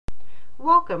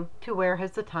Welcome to Where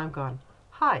Has the Time Gone?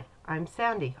 Hi, I'm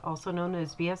Sandy, also known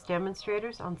as VS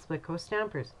Demonstrators on Split Coast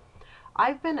Stampers.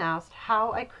 I've been asked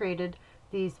how I created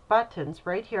these buttons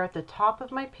right here at the top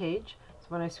of my page. So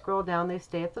when I scroll down, they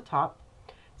stay at the top.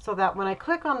 So that when I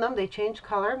click on them, they change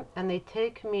color and they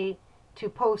take me to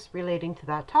posts relating to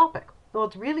that topic. Well,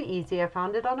 it's really easy. I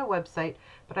found it on a website,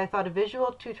 but I thought a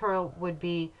visual tutorial would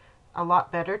be a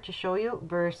lot better to show you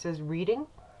versus reading.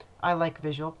 I like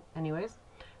visual anyways.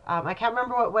 I can't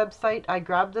remember what website I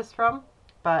grabbed this from,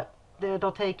 but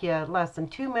it'll take you less than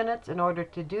 2 minutes in order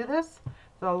to do this.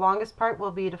 The longest part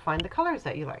will be to find the colors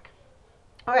that you like.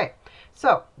 Okay,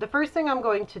 so the first thing I'm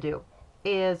going to do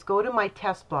is go to my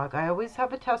test blog. I always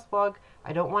have a test blog.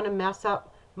 I don't want to mess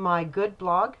up my good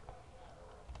blog,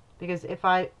 because if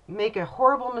I make a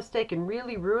horrible mistake and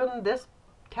really ruin this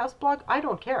test blog, I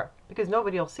don't care, because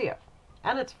nobody will see it,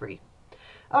 and it's free.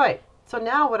 All right. So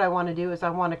now what I want to do is I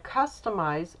want to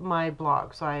customize my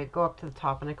blog. So I go up to the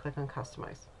top and I click on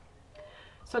customize.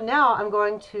 So now I'm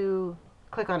going to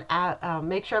click on add,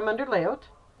 make sure I'm under layout,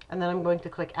 and then I'm going to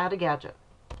click add a gadget.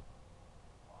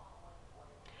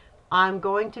 I'm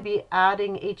going to be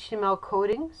adding HTML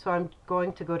coding. So I'm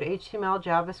going to go to HTML,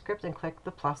 JavaScript, and click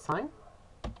the plus sign.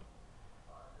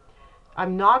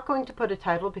 I'm not going to put a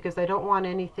title because I don't want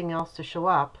anything else to show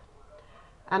up.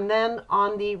 And then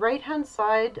on the right hand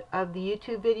side of the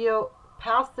YouTube video,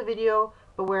 past the video,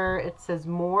 but where it says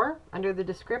more under the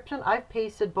description, I've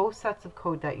pasted both sets of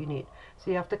code that you need. So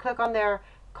you have to click on there,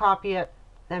 copy it,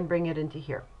 then bring it into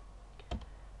here.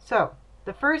 So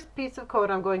the first piece of code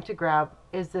I'm going to grab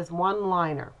is this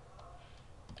one-liner.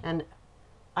 And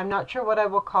I'm not sure what I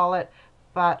will call it,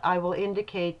 but I will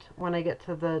indicate when I get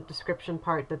to the description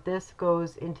part that this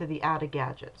goes into the add a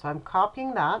gadget. So I'm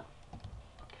copying that.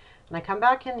 And I come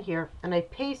back in here and I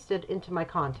paste it into my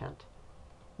content.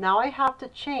 Now I have to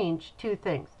change two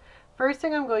things. First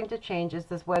thing I'm going to change is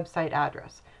this website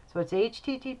address. So it's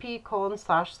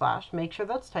http:// make sure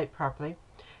that's typed properly.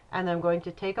 And I'm going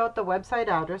to take out the website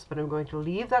address, but I'm going to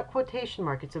leave that quotation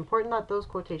mark. It's important that those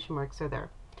quotation marks are there.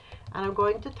 And I'm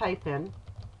going to type in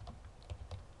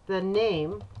the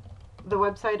name, the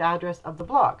website address of the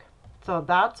blog. So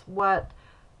that's what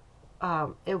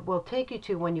it will take you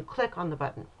to when you click on the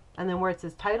button. And then where it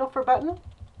says title for button,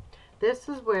 this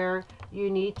is where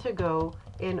you need to go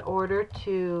in order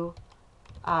to,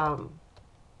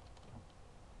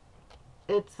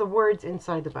 it's the words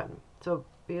inside the button. So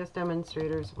BS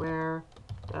Demonstrators, where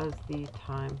does the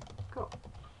time go?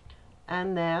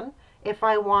 And then if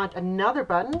I want another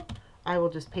button, I will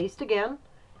just paste again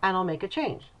and I'll make a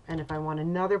change. And if I want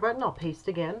another button, I'll paste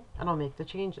again and I'll make the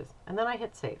changes. And then I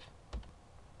hit save.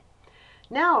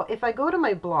 Now, if I go to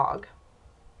my blog,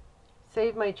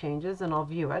 save my changes, and I'll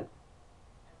view it,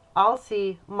 I'll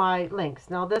see my links.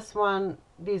 Now this one,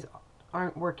 these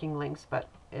aren't working links, but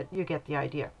you get the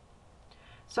idea.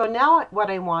 So now what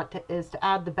I want is to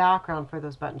add the background for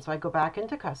those buttons. So I go back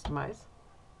into customize.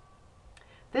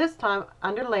 This time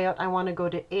under layout, I want to go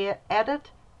to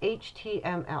edit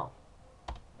HTML.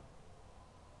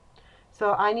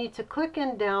 So I need to click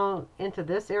in down into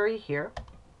this area here,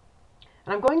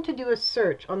 and I'm going to do a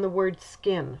search on the word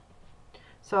skin.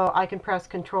 So I can press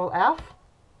Control F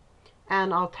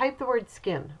and I'll type the word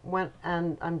skin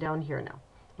and I'm down here now.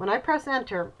 When I press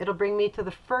enter, it'll bring me to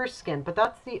the first skin, but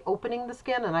that's the opening the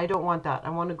skin, and I don't want that. I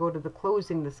want to go to the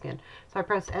closing the skin. So I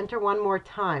press enter one more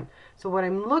time. So what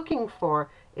I'm looking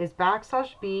for is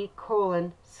 \B:,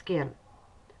 skin.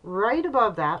 Right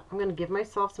above that, I'm going to give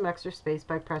myself some extra space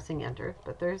by pressing enter,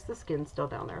 but there's the skin still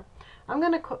down there. I'm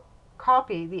going to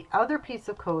copy the other piece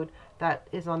of code that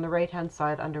is on the right hand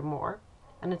side under more.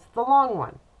 And it's the long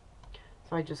one.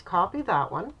 So I just copy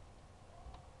that one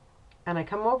and I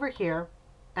come over here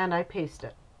and I paste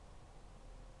it.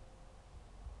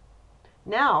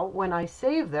 Now when I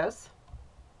save this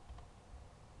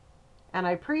and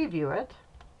I preview it,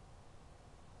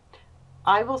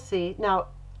 I will see, now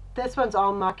this one's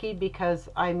all mucky because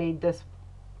I made this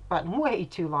button way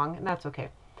too long, and that's okay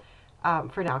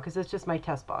for now because it's just my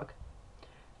test blog.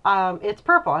 It's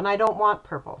purple and I don't want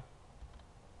purple.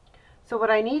 So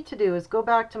what I need to do is go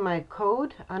back to my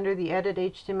code under the edit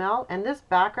HTML, and this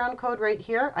background code right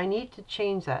here, I need to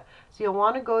change that. So you'll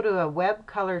want to go to a web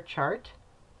color chart,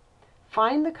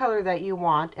 find the color that you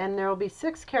want, and there will be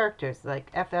 6 characters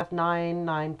like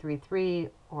FF9933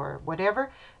 or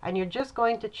whatever, and you're just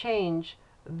going to change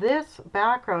this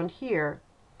background here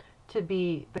to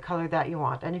be the color that you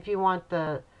want. And if you want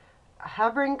the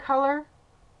hovering color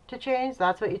to change,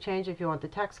 that's what you change. If you want the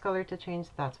text color to change,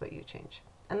 that's what you change.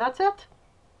 And that's it.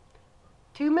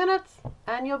 2 minutes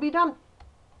and you'll be done.